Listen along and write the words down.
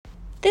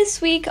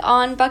This week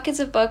on Buckets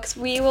of Books,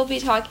 we will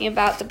be talking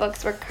about the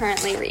books we're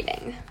currently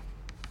reading.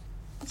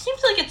 It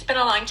seems like it's been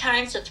a long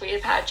time since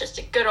we've had just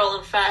a good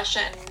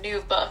old-fashioned new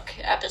book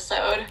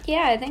episode.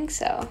 Yeah, I think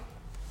so.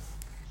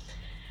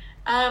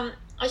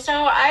 So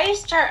I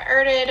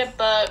started a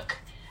book.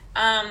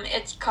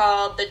 It's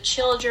called The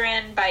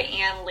Children by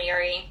Anne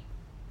Leary.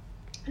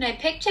 And I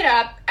picked it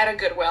up at a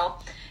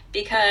Goodwill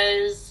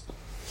because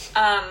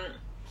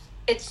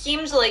it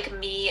seems like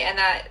me, and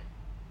that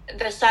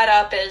the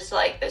setup is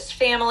like this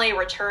family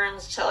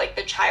returns to like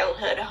the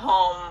childhood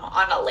home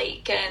on a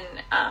lake in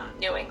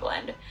New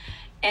England.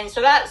 And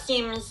so that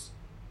seems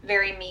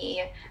very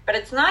me, but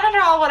it's not at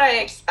all what I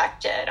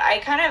expected. I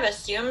kind of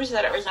assumed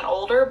that it was an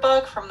older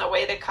book from the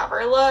way the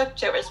cover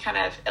looked. It was kind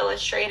of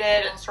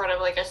illustrated in sort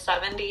of like a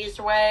 70s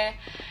way.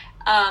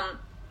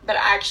 But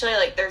actually,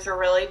 like, there's a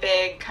really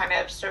big kind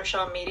of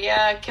social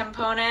media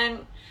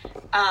component.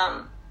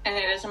 And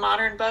it is a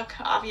modern book,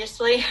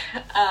 obviously.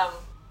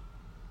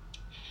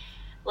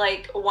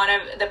 Like, one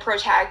of the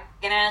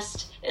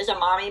protagonists is a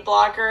mommy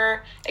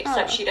blogger,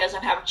 except she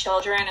doesn't have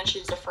children and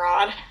she's a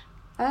fraud.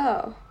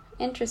 Oh,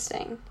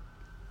 interesting.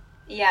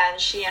 Yeah, and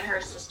she and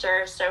her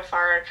sister so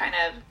far are kind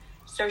of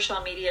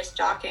social media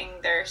stalking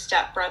their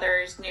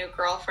stepbrother's new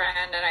girlfriend,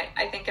 and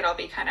I think it'll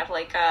be kind of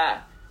like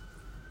a,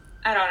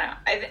 I don't know.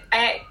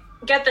 I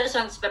get the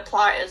sense the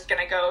plot is going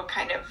to go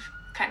kind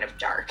of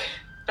dark,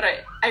 but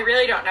I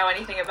really don't know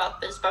anything about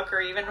this book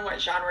or even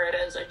what genre it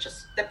is.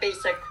 The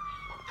basic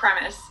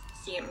premise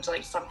seemed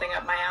like something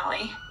up my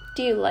alley.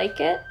 Do you like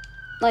it?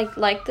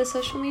 Like the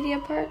social media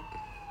part?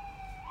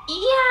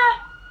 Yeah.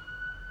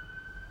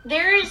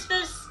 There is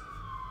this...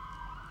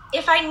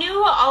 If I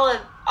knew all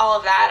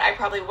of that, I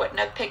probably wouldn't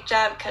have picked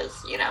up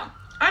because,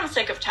 I'm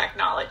sick of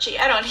technology.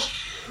 I don't...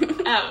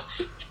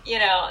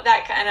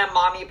 that kind of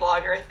mommy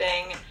blogger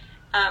thing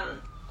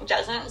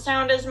doesn't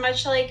sound as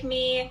much like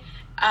me.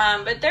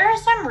 But there are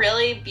some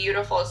really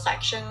beautiful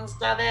sections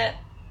of it.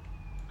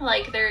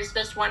 Like, there's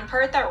this one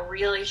part that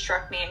really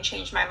struck me and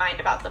changed my mind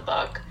about the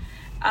book,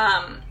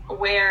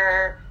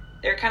 where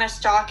they're kind of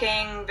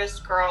stalking this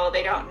girl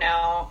they don't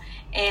know,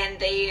 and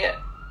they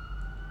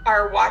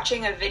are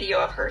watching a video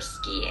of her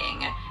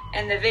skiing,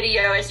 and the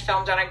video is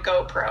filmed on a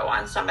GoPro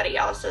on somebody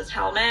else's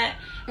helmet,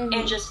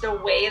 and just the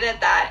way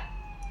that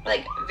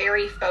like,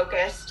 very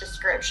focused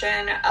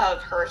description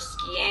of her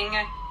skiing,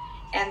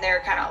 and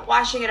they're kind of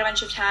watching it a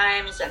bunch of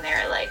times, and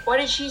they're like,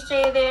 what did she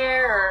say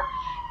there? Or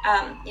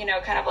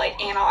kind of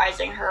like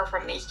analyzing her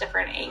from these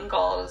different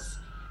angles.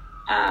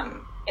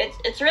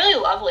 It's really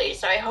lovely.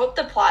 So I hope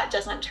the plot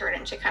doesn't turn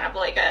into kind of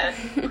like a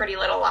Pretty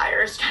Little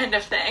Liars kind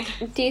of thing.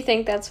 Do you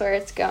think that's where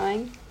it's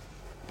going?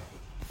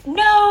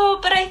 No,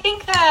 but I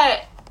think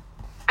that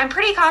I'm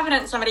pretty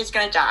confident somebody's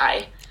going to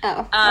die.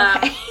 Oh,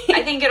 okay.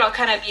 I think it'll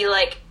kind of be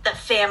like the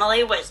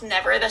family was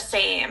never the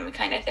same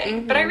kind of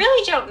thing. But I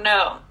really don't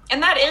know.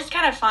 And that is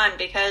kind of fun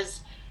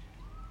because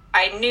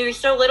I knew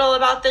so little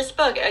about this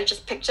book. I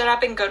just picked it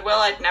up in Goodwill.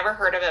 I'd never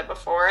heard of it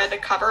before. The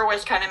cover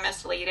was kind of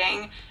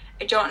misleading.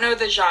 I don't know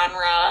the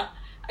genre.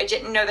 I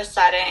didn't know the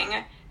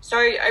setting. So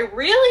I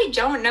really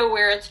don't know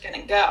where it's going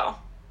to go,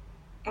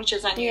 which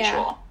is unusual.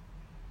 Yeah.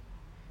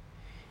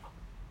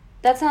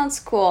 That sounds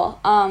cool.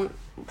 I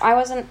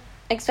wasn't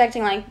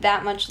expecting like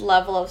that much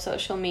level of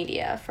social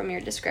media from your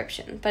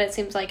description, but it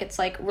seems like it's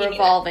like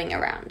revolving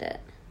around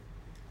it.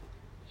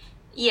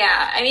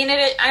 Yeah, I mean,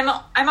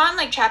 I'm on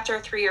like chapter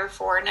 3 or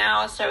 4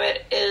 now, so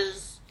it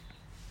is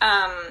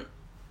a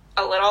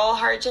little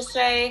hard to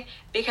say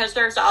because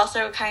there's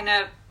also kind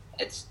of,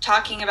 it's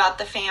talking about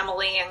the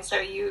family, and so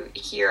you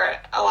hear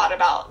a lot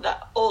about the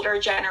older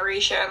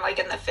generation, like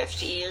in the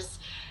 50s.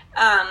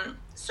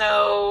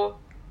 So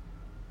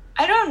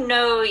I don't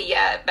know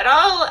yet, but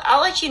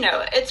I'll let you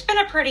know. It's been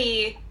a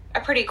pretty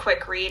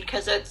quick read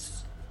because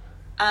it's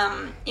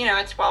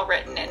it's well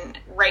written and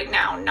right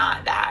now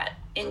not that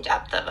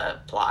in-depth of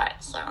a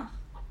plot, so.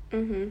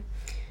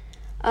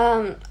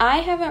 I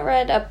haven't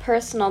read a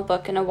personal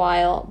book in a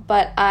while,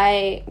 but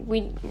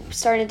we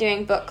started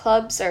doing book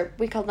clubs, or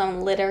we call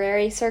them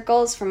literary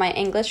circles, for my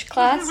English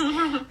class.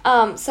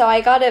 So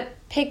I got to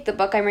pick the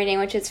book I'm reading,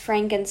 which is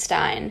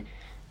Frankenstein.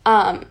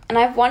 And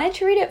I've wanted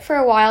to read it for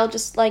a while,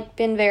 just like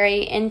been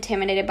very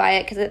intimidated by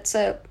it because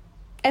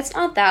it's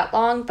not that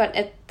long,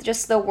 but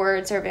just the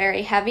words are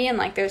very heavy, and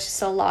like there's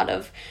just a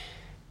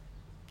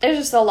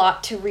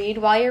lot to read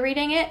while you're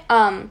reading it.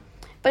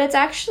 But it's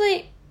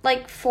actually,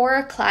 like, for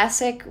a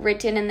classic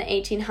written in the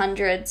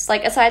 1800s,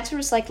 like, aside from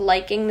just, like,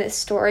 liking this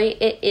story,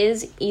 it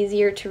is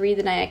easier to read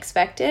than I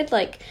expected.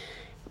 Like,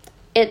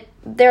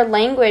 their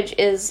language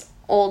is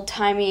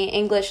old-timey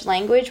English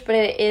language, but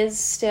it is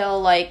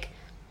still, like,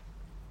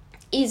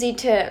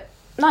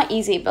 not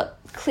easy, but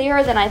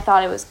clearer than I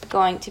thought it was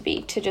going to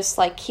be, to just,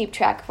 like, keep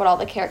track of what all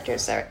the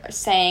characters are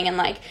saying and,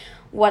 like,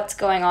 what's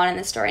going on in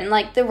the story. And,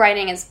 like, the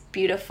writing is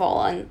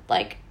beautiful, and,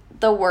 like,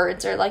 the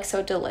words are, like,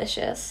 so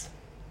delicious.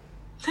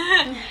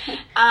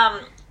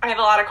 I have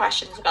a lot of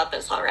questions about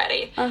this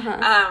already.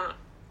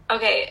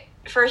 Okay,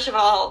 first of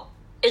all,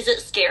 is it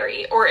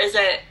scary, or is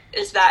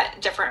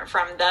that different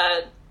from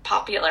the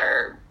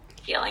popular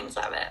feelings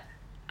of it?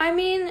 I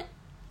mean,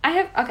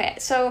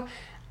 so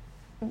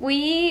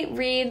we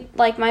read,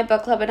 like, my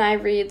book club and I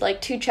read,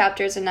 like, 2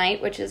 chapters a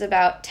night, which is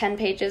about 10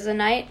 pages a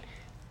night,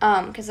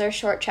 because they're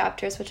short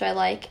chapters, which I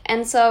like.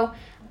 And so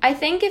I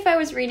think if I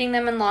was reading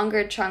them in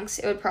longer chunks,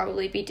 it would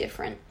probably be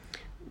different.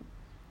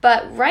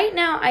 But right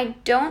now, I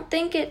don't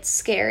think it's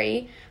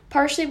scary,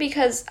 partially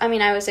because, I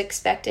mean, I was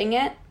expecting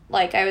it.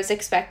 Like, I was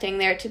expecting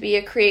there to be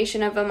a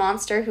creation of a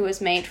monster who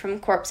was made from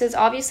corpses,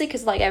 obviously,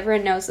 because, like,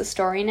 everyone knows the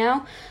story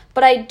now.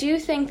 But I do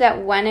think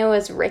that when it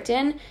was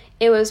written,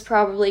 it was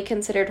probably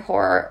considered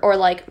horror or,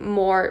 like,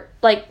 more,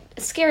 like,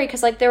 scary,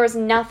 because, like, there was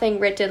nothing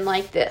written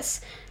like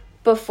this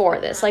before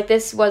this. Like,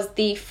 this was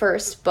the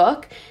first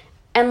book.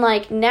 And,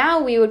 like,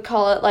 now we would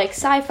call it, like,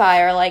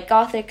 sci-fi or, like,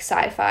 gothic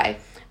sci-fi.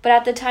 But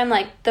at the time,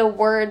 like, the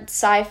word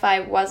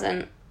sci-fi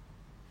wasn't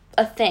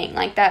a thing.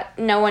 Like, that,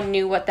 no one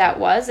knew what that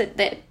was.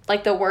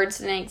 Like, the words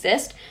didn't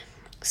exist.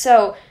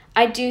 So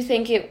I do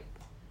think it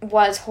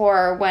was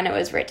horror when it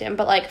was written.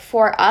 But, like,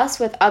 for us,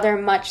 with other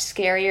much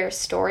scarier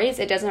stories,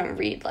 it doesn't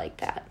read like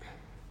that.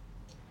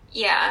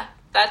 Yeah,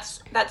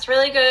 that's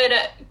really good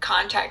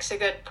context, a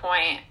good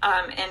point.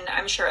 And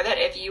I'm sure that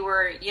if you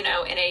were, you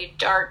know, in a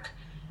dark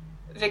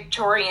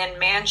Victorian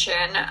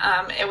mansion,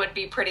 it would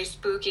be pretty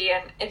spooky,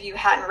 and if you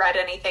hadn't read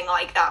anything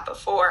like that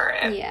before,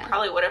 it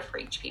probably would have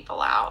freaked people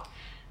out.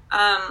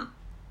 I've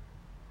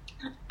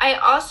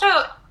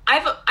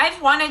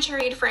wanted to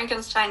read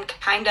Frankenstein,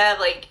 kind of,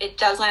 like, it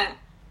doesn't,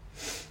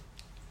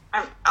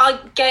 I'll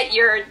get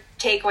your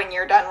take when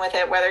you're done with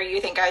it, whether you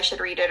think I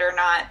should read it or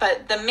not,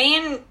 but the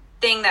main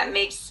thing that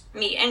makes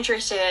me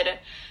interested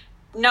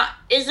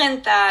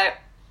isn't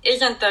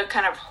the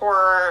kind of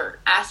horror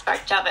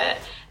aspect of it,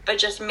 but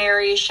just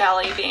Mary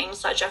Shelley being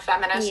such a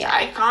feminist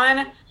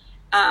icon.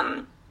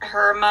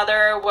 Her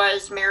mother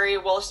was Mary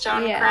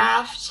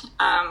Wollstonecraft,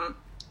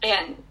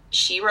 and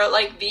she wrote,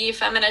 like, the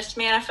feminist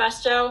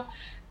manifesto.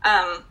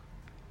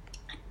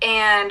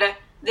 And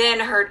then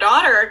her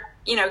daughter,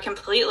 you know,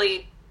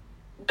 completely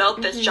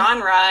built this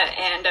genre,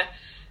 and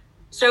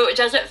so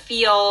does it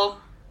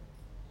feel,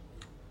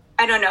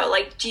 I don't know,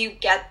 like, do you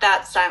get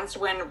that sense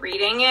when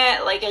reading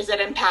it? Like, is it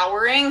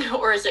empowering,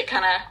 or is it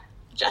kind of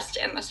just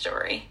in the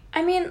story?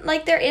 I mean,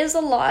 like, there is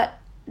a lot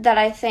that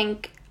I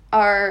think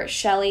are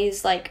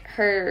Shelley's, like,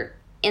 her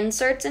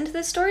inserts into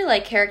the story,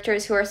 like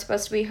characters who are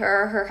supposed to be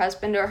her, or her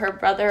husband, or her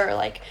brother, or,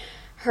 like,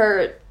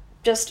 her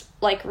just,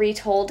 like,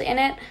 retold in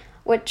it,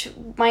 which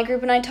my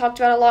group and I talked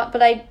about a lot.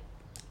 But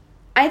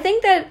I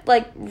think that,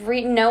 like,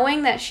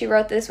 knowing that she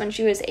wrote this when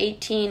she was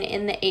 18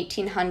 in the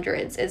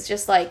 1800s is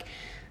just, like,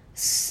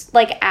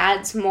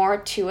 adds more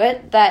to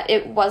it, that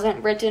it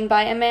wasn't written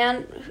by a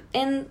man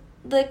in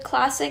the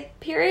classic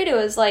period. It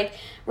was, like,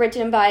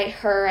 written by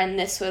her, and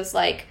this was,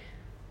 like,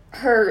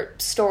 her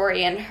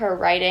story and her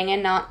writing,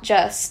 and not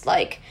just,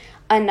 like,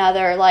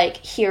 another, like,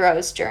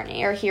 hero's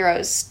journey or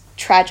hero's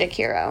tragic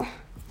hero.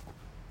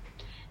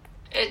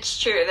 It's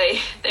true.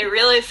 They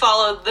really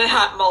followed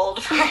that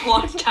mold for a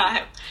long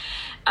time.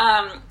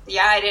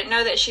 Yeah, I didn't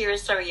know that she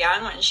was so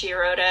young when she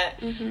wrote it.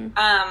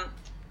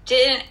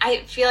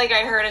 I feel like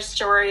I heard a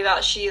story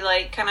about she,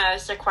 like, kind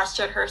of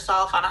sequestered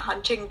herself on a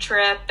hunting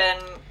trip and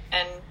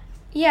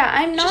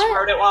just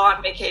wrote it while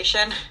on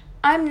vacation.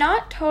 I'm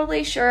not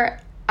totally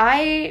sure.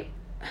 I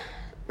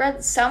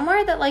read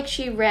somewhere that, like,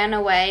 she ran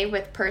away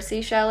with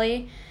Percy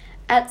Shelley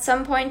at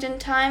some point in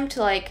time to,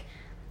 like,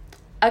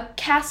 a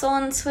castle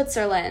in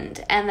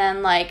Switzerland, and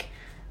then, like,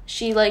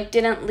 she, like,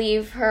 didn't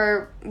leave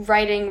her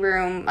writing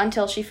room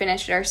until she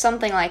finished it, or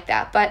something like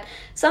that. But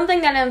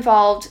something that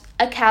involved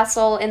a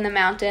castle in the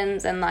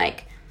mountains, and,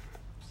 like,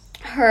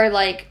 her,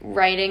 like,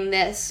 writing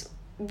this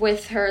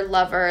with her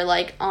lover,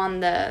 like, on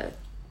the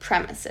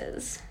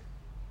premises.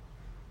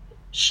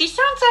 She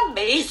sounds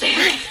amazing.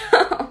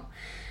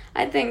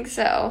 I think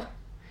so.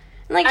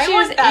 Like, I she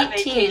want was that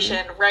 18.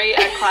 vacation, right?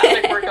 A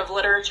classic work of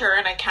literature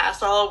in a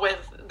castle with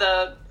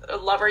the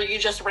lover you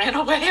just ran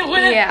away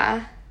with.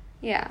 Yeah.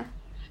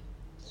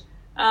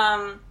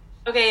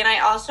 Okay, and I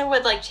also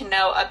would like to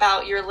know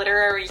about your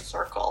literary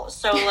circle.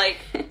 So, like,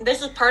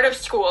 this is part of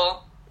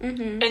school,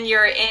 and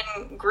you're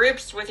in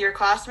groups with your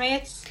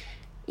classmates?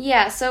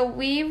 Yeah, so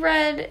we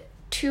read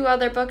 2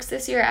 other books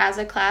this year as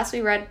a class.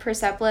 We read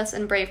Persepolis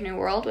and Brave New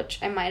World, which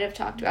I might have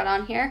talked about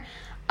on here.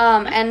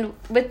 And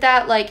with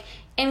that, like,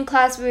 in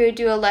class we would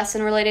do a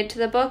lesson related to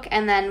the book,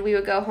 and then we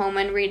would go home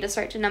and read a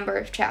certain number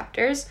of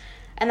chapters.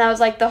 And that was,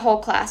 like, the whole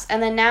class.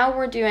 And then now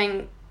we're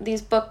doing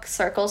these book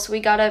circles. So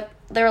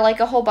there were, like,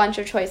 a whole bunch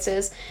of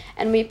choices,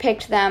 and we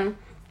picked them.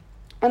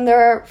 And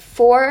there are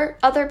 4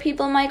 other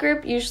people in my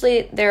group.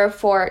 Usually there are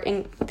 4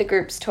 in the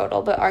groups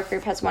total, but our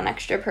group has 1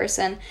 extra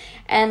person.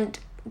 And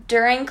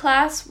during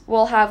class,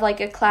 we'll have, like,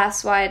 a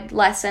class-wide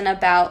lesson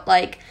about,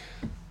 like,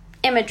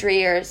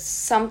 imagery or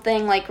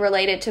something, like,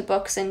 related to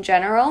books in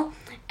general.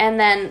 And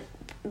then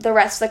the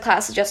rest of the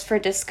class is just for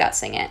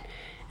discussing it.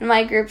 And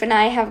my group and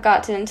I have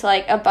gotten into,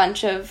 like, a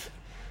bunch of,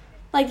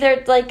 like,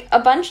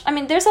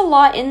 there's a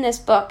lot in this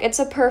book. It's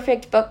a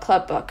perfect book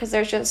club book, because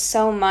there's just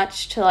so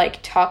much to,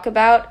 like, talk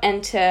about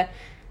and to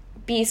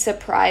be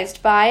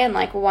surprised by and,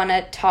 like, want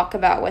to talk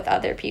about with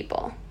other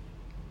people.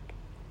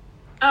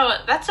 Oh,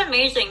 that's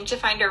amazing to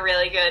find a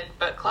really good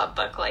book club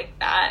book like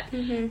that.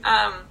 Mm-hmm.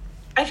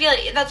 I feel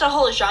like that's a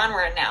whole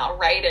genre now,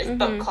 right, is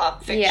book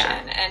club fiction.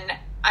 Yeah. And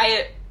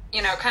I,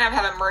 kind of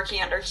have a murky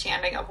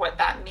understanding of what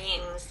that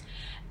means.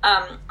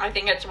 I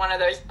think it's one of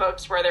those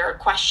books where there are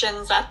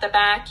questions at the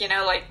back,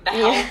 like The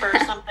Help or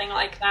something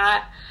like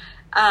that.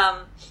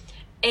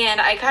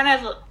 And I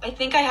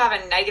think I have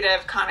a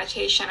negative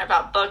connotation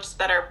about books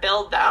that are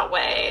billed that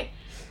way.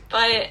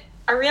 But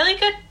a really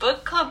good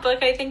book club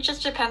book, I think,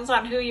 just depends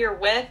on who you're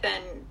with.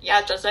 And,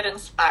 yeah, does it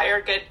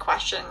inspire good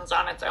questions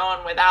on its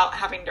own without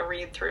having to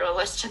read through a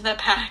list in the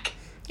back?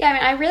 Yeah, I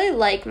mean, I really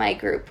like my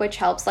group, which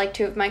helps. Like,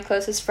 2 of my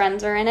closest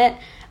friends are in it.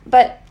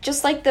 But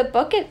just, like, the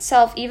book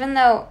itself, even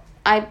though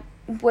I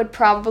would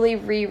probably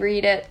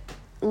reread it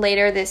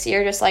later this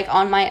year, just, like,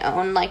 on my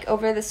own, like,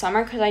 over the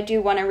summer, because I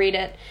do want to read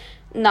it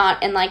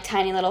not in, like,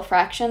 tiny little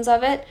fractions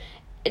of it.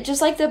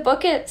 Just, like, the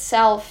book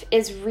itself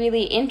is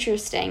really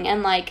interesting,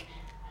 and, like,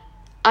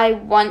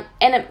 and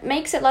it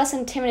makes it less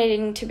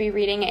intimidating to be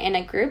reading it in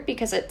a group,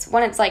 because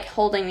when it's, like,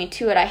 holding me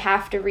to it, I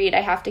have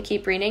to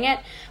keep reading it,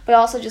 but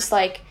also just,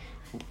 like,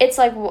 it's,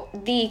 like,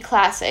 the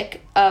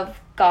classic of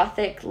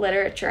Gothic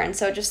literature, and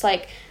so just,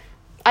 like,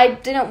 I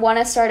didn't want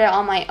to start it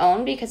on my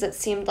own because it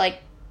seemed like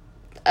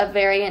a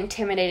very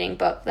intimidating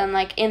book. Then,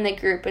 like, in the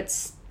group,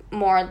 it's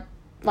more,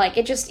 like,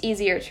 it's just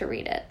easier to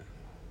read it.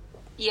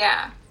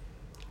 Yeah.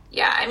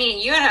 Yeah, I mean,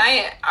 you and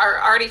I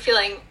are already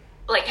feeling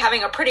like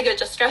having a pretty good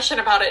discussion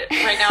about it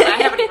right now, and I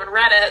haven't even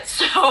read it,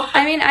 so...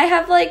 I mean, I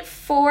have, like,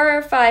 4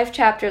 or 5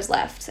 chapters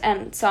left,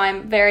 and so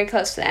I'm very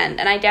close to the end,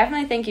 and I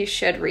definitely think you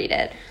should read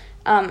it,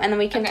 and then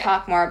we can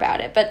talk more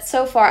about it. But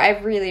so far, I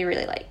really,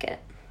 really like it.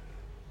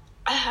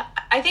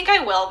 I think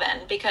I will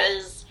then,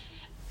 because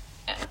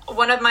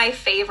one of my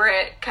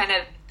favorite kind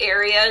of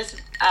areas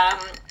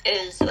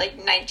is,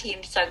 like,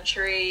 19th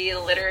century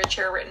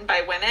literature written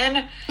by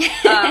women.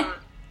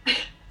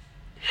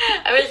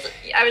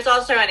 I was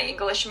also an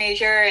English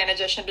major in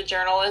addition to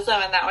journalism,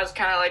 and that was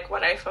kind of like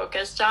what I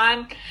focused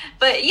on.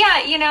 But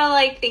yeah,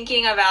 like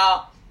thinking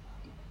about,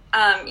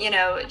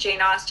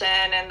 Jane Austen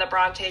and the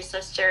Bronte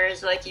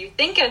sisters, like you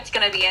think it's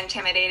going to be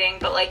intimidating,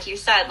 but like you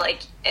said, like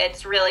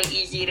it's really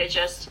easy to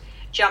just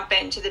jump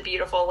into the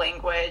beautiful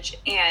language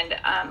and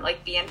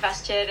like be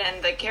invested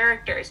in the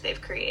characters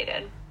they've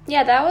created.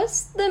 Yeah, that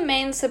was the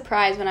main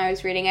surprise when I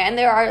was reading it. And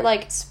there are,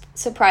 like,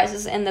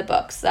 surprises in the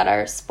books that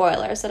are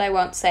spoilers that I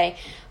won't say.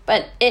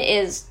 But it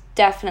is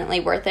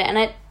definitely worth it. And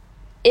it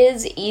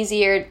is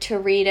easier to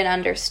read and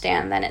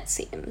understand than it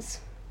seems.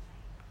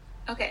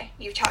 Okay,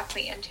 you talked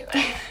me into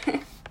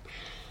it.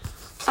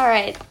 All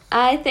right,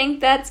 I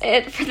think that's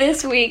it for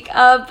this week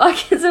of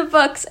Buckets of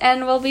Books.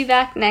 And we'll be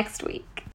back next week.